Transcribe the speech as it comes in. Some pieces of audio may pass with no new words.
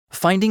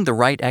Finding the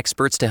right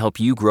experts to help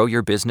you grow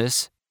your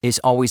business is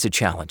always a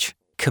challenge.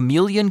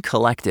 Chameleon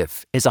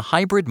Collective is a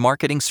hybrid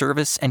marketing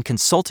service and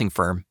consulting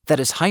firm that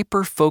is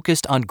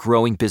hyper-focused on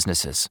growing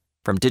businesses,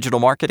 from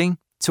digital marketing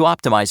to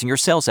optimizing your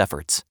sales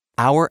efforts.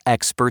 Our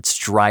experts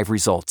drive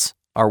results.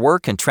 Our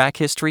work and track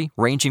history,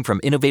 ranging from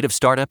innovative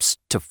startups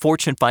to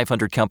Fortune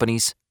 500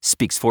 companies,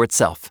 speaks for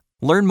itself.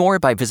 Learn more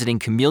by visiting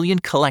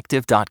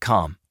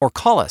chameleoncollective.com or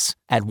call us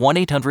at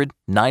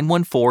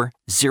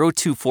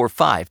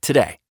 1-800-914-0245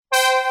 today.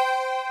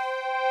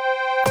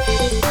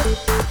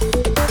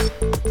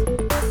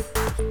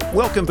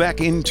 Welcome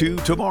back into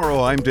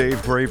Tomorrow. I'm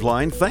Dave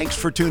Graveline. Thanks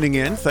for tuning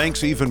in.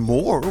 Thanks even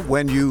more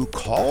when you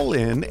call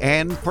in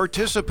and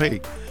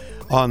participate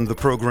on the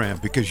program,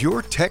 because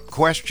your tech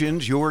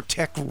questions, your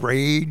tech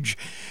rage,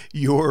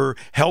 your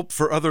help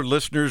for other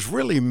listeners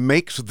really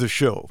makes the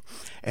show.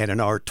 And in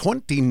our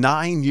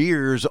 29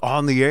 years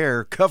on the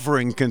air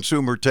covering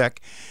consumer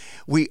tech,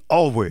 we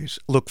always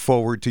look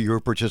forward to your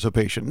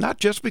participation, not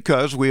just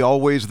because we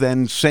always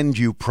then send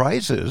you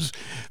prizes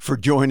for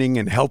joining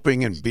and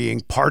helping and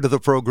being part of the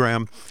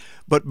program,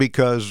 but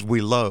because we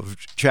love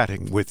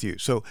chatting with you.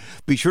 So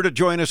be sure to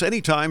join us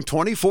anytime,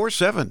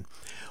 24/7.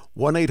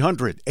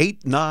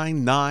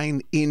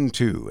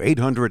 1-800-899-INTO,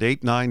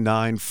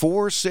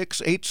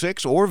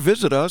 800-899-4686, or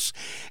visit us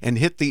and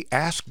hit the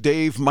Ask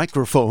Dave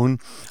microphone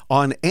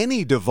on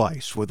any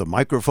device with a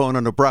microphone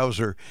and a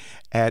browser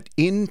at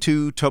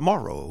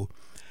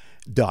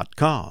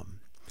intotomorrow.com.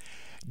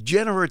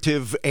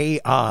 Generative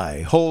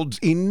AI holds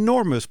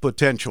enormous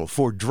potential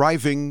for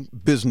driving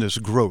business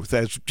growth,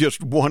 as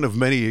just one of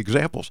many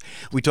examples.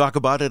 We talk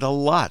about it a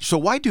lot. So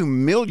why do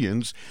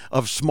millions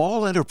of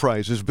small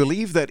enterprises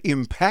believe that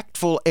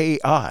impactful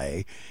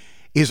AI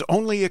is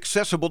only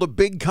accessible to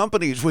big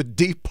companies with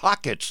deep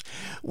pockets?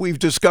 We've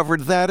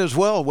discovered that as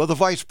well. Well, the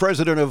Vice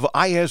President of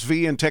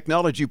ISV and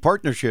Technology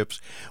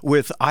Partnerships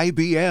with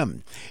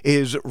IBM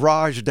is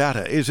Raj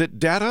Datta. Is it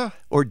data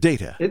or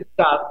data? It's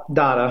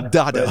data.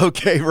 Data.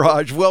 Okay,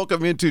 Raj,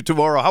 welcome into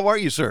Tomorrow. How are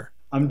you, sir?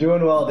 I'm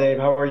doing well, Dave.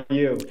 How are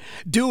you?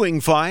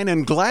 Doing fine,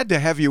 and glad to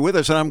have you with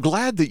us. And I'm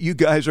glad that you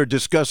guys are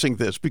discussing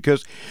this,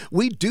 because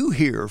we do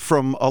hear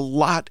from a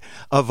lot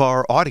of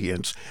our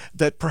audience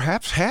that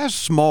perhaps has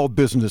small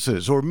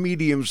businesses or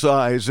medium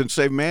size and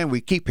say, man,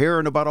 we keep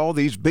hearing about all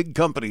these big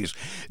companies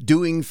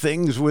doing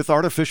things with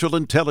artificial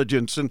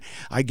intelligence, and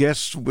I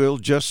guess we'll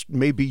just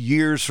maybe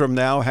years from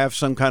now have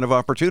some kind of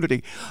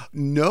opportunity.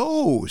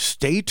 No,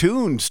 stay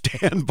tuned,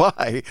 stand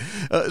by.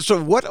 So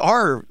what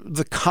are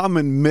the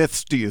common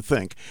myths, do you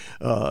think?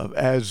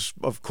 As,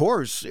 of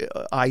course,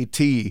 IT,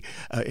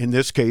 in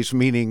this case,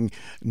 meaning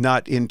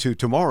not into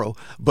tomorrow,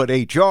 but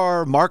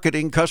HR,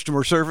 marketing,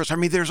 customer service. I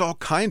mean, there's all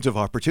kinds of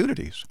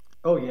opportunities.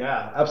 Oh,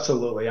 yeah,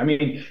 absolutely. I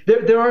mean,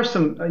 there are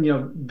some,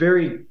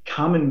 very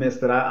common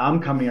myths that I'm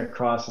coming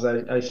across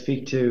as I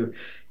speak to,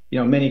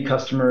 many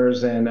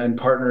customers and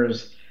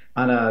partners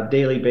on a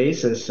daily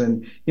basis.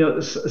 And,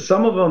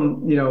 some of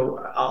them,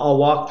 I'll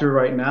walk through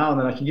right now, and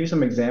then I can give you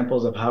some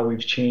examples of how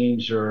we've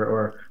changed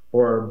or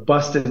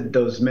busted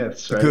those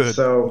myths, right? Good.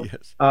 So,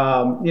 Yes.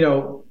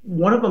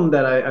 one of them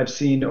that I've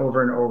seen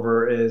over and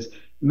over is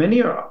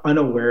many are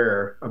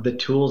unaware of the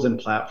tools and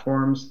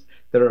platforms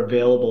that are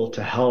available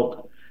to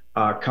help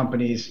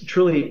companies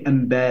truly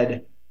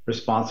embed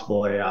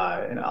responsible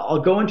AI. And I'll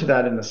go into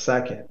that in a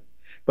second.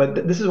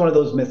 But this is one of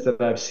those myths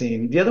that I've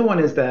seen. The other one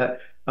is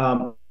that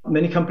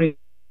many companies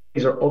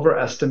are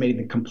overestimating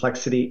the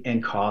complexity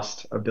and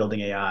cost of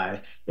building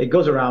AI. It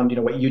goes around,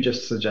 what you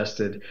just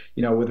suggested,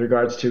 with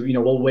regards to,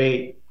 we'll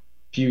wait a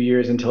few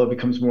years until it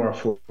becomes more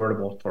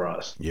affordable for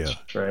us. Yeah.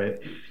 Right.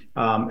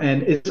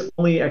 And it's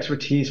only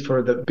expertise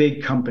for the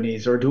big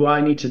companies, or do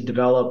I need to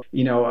develop,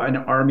 an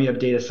army of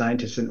data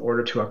scientists in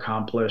order to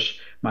accomplish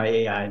my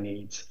AI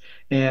needs?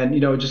 And,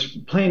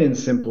 just plain and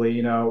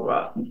simply,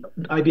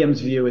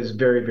 IBM's view is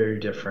very, very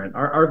different.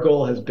 Our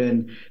goal has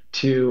been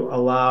to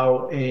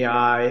allow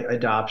AI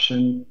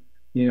adoption,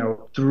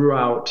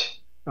 throughout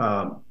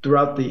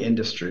the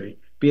industry,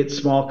 be it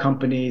small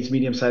companies,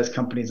 medium-sized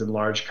companies, and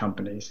large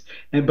companies,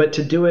 but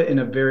to do it in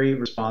a very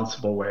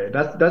responsible way.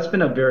 That's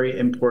been a very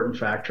important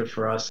factor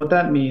for us. What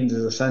that means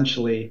is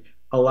essentially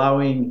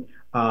allowing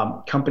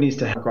companies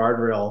to have a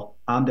guardrail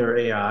on their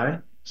AI,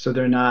 so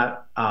they're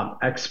not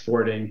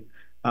exporting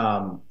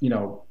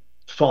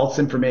false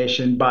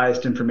information,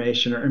 biased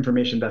information, or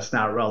information that's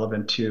not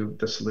relevant to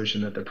the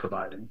solution that they're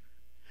providing.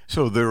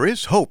 So there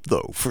is hope,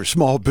 though, for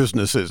small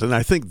businesses, and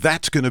I think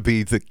that's going to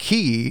be the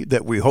key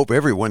that we hope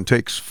everyone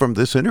takes from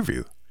this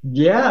interview.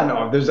 Yeah,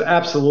 no, there's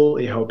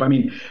absolutely hope. I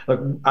mean,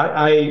 look,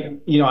 I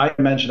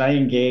mentioned I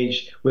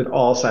engage with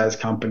all size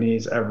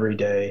companies every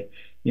day.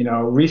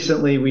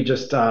 Recently we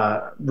just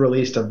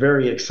released a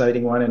very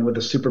exciting one, and with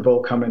the Super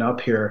Bowl coming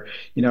up here,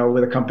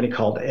 with a company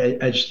called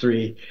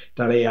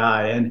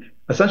Edge3.ai. And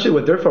essentially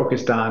what they're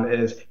focused on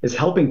is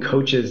helping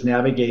coaches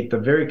navigate the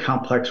very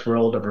complex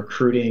world of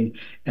recruiting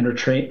and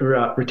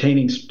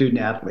retaining student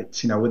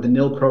athletes. With the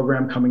NIL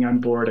program coming on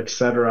board, et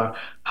cetera,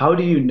 how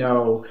do you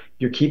know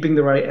you're keeping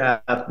the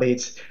right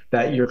athletes,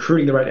 that you're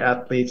recruiting the right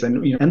athletes,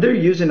 and they're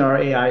using our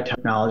AI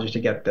technology to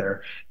get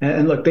there.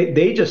 And look,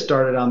 they just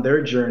started on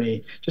their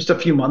journey just a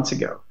few months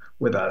ago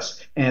with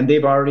us, and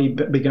they've already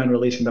begun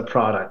releasing the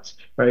products.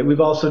 Right.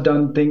 We've also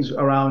done things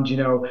around,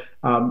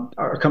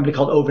 our company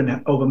called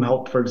Ovum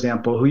Help, for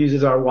example, who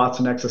uses our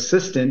Watson X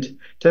assistant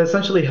to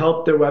essentially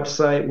help their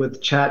website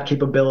with chat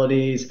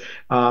capabilities,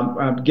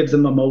 gives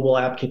them a mobile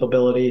app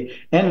capability,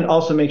 and it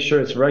also makes sure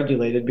it's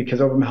regulated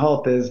because Ovum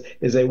Health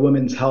is a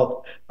women's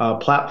health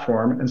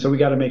platform, and so we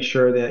got to make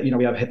sure that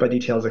we have HIPAA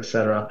details, et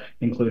cetera,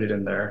 included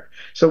in there.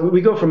 So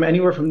we go from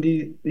anywhere from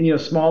the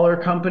smaller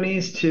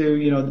companies to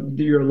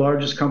your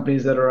largest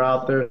companies that are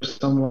out there,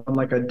 someone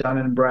like a Dun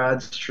and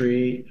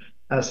Bradstreet,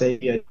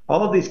 SAP.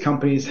 All of these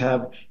companies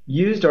have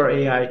used our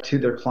AI to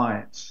their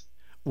clients.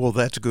 Well,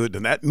 that's good.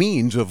 And that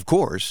means, of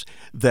course,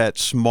 that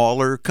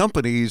smaller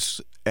companies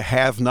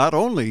have not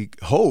only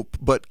hope,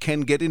 but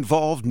can get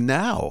involved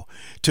now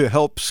to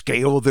help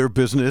scale their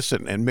business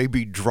and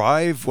maybe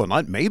drive, well,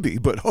 not maybe,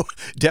 but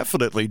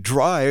definitely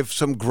drive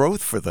some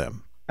growth for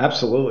them.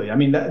 Absolutely. I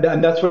mean,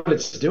 and that's what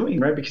it's doing,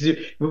 right? Because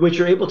what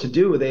you're able to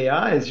do with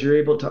AI is you're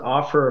able to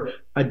offer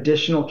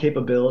additional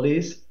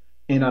capabilities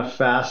in a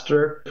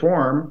faster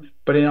form,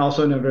 but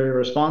also in a very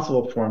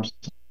responsible form.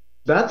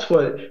 That's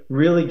what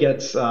really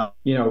gets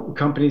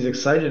companies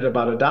excited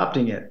about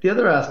adopting it. The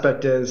other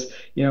aspect is,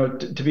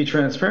 to be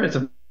transparent, it's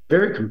a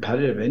very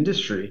competitive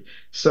industry.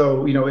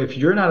 So, if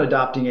you're not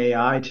adopting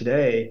AI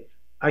today,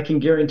 I can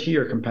guarantee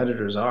your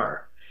competitors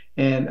are.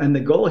 And the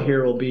goal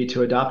here will be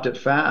to adopt it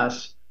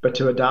fast, but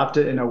to adopt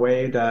it in a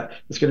way that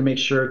is going to make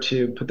sure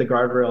to put the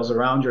guardrails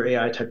around your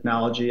AI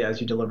technology as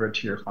you deliver it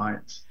to your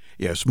clients.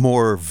 Yes,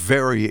 more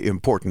very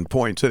important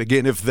points. And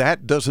again, if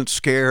that doesn't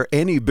scare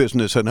any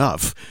business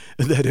enough,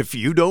 that if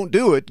you don't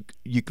do it,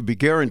 you can be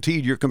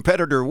guaranteed your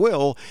competitor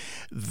will,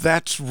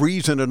 that's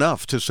reason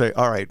enough to say,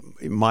 all right,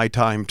 my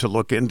time to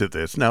look into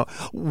this. Now,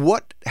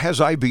 what has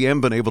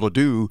IBM been able to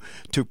do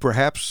to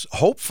perhaps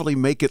hopefully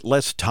make it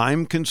less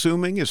time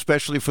consuming,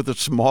 especially for the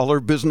smaller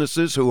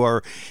businesses who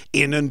are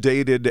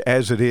inundated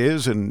as it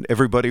is and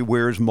everybody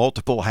wears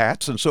multiple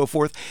hats and so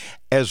forth,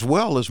 as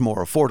well as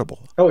more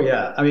affordable? Oh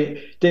yeah, I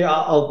mean, Dave,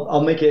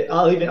 I'll make it.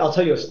 I'll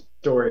tell you a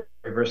story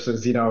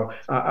versus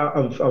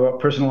of a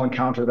personal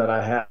encounter that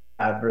I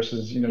had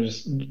versus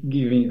just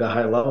giving you the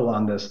high level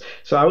on this.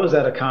 So I was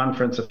at a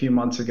conference a few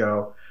months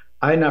ago.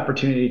 I had an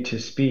opportunity to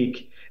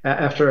speak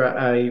after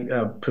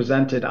I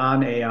presented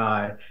on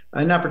AI. I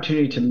had an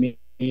opportunity to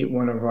meet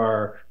one of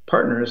our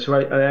partners who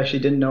I actually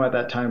didn't know at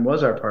that time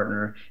was our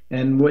partner.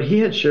 And what he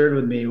had shared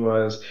with me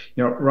was,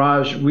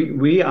 Raj,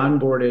 we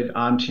onboarded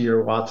onto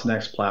your Watson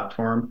X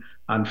platform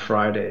on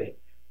Friday.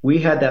 We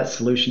had that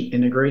solution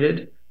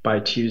integrated by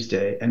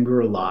Tuesday, and we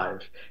were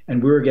live,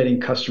 and we were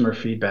getting customer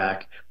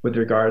feedback with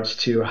regards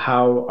to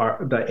how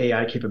the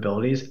AI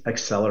capabilities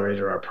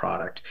accelerated our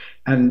product.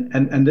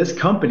 And this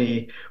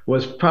company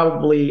was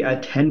probably a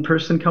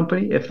 10-person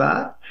company, if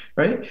that,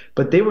 right?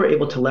 But they were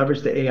able to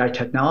leverage the AI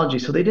technology,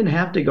 so they didn't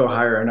have to go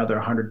hire another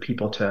 100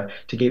 people to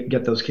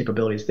get those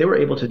capabilities. They were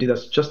able to do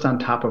this just on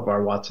top of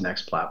our Watson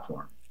X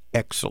platform.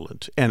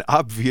 Excellent. And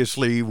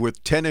obviously,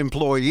 with 10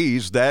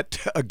 employees, that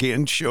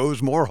again shows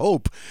more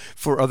hope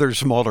for other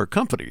smaller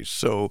companies.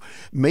 So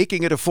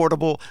making it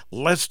affordable,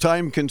 less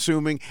time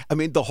consuming. I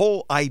mean, the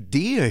whole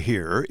idea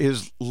here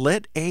is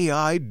let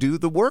AI do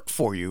the work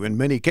for you in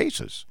many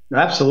cases.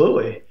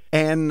 Absolutely.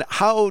 And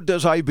how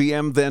does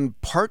IBM then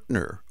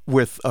partner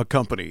with a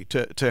company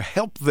to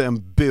help them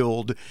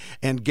build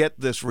and get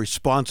this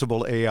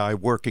responsible AI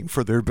working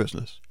for their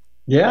business?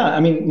 Yeah, I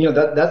mean,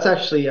 that's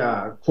actually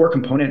a core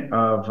component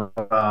of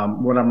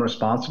what I'm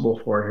responsible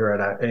for here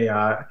at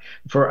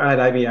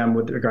IBM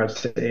with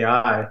regards to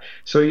AI.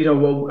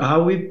 So,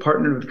 how we've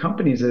partnered with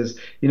companies is,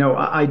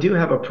 I do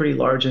have a pretty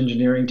large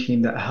engineering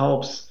team that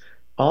helps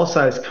all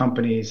size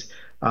companies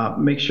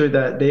make sure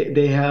that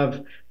they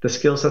have the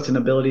skill sets and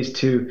abilities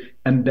to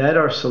embed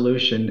our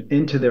solution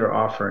into their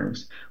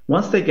offerings.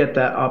 Once they get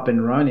that up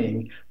and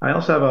running, I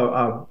also have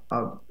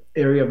a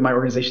area of my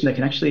organization that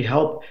can actually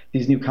help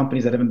these new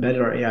companies that have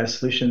embedded our AI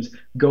solutions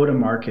go to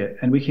market,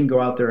 and we can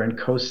go out there and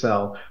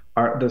co-sell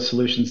the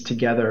solutions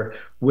together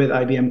with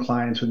IBM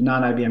clients, with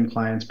non-IBM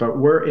clients, but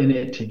we're in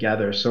it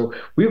together. So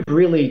we've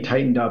really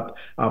tightened up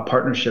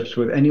partnerships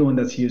with anyone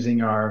that's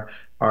using our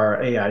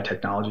AI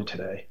technology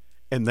today.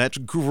 And that's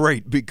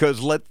great, because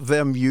let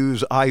them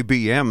use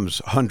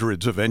IBM's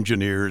hundreds of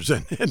engineers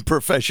and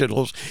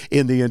professionals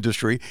in the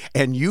industry,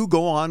 and you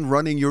go on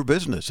running your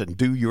business and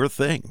do your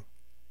thing.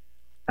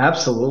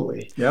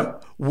 Absolutely.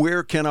 Yep.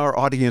 Where can our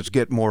audience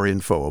get more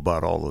info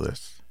about all of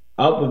this?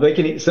 Well, they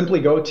can simply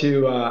go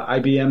to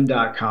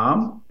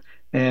ibm.com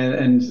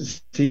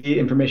and see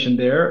information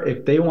there.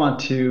 If they want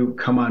to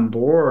come on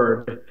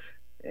board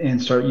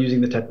and start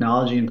using the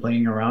technology and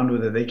playing around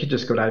with it, they could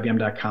just go to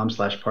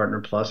ibm.com/partner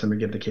plus, and we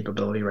give the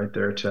capability right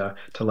there to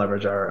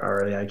leverage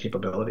our AI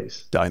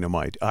capabilities.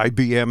 Dynamite.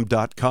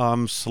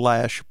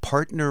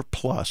 IBM.com/partner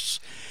plus.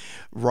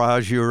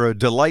 Raj, you're a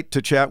delight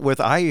to chat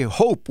with. I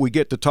hope we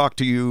get to talk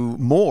to you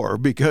more,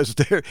 because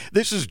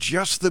this is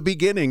just the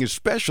beginning,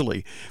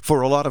 especially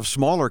for a lot of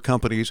smaller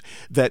companies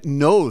that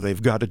know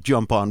they've got to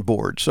jump on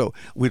board. So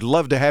we'd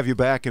love to have you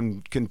back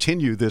and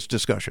continue this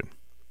discussion.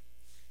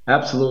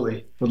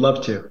 Absolutely. Would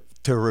love to.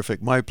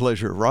 Terrific. My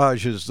pleasure.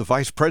 Raj is the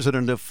Vice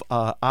President of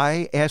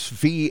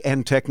ISV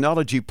and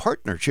Technology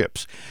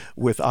Partnerships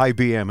with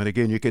IBM. And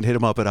again, you can hit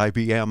him up at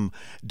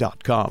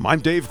IBM.com. I'm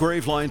Dave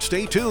Graveline.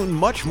 Stay tuned.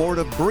 Much more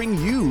to bring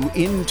you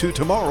into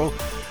tomorrow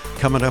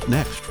coming up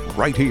next,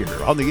 right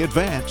here on the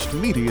Advanced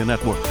Media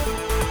Network.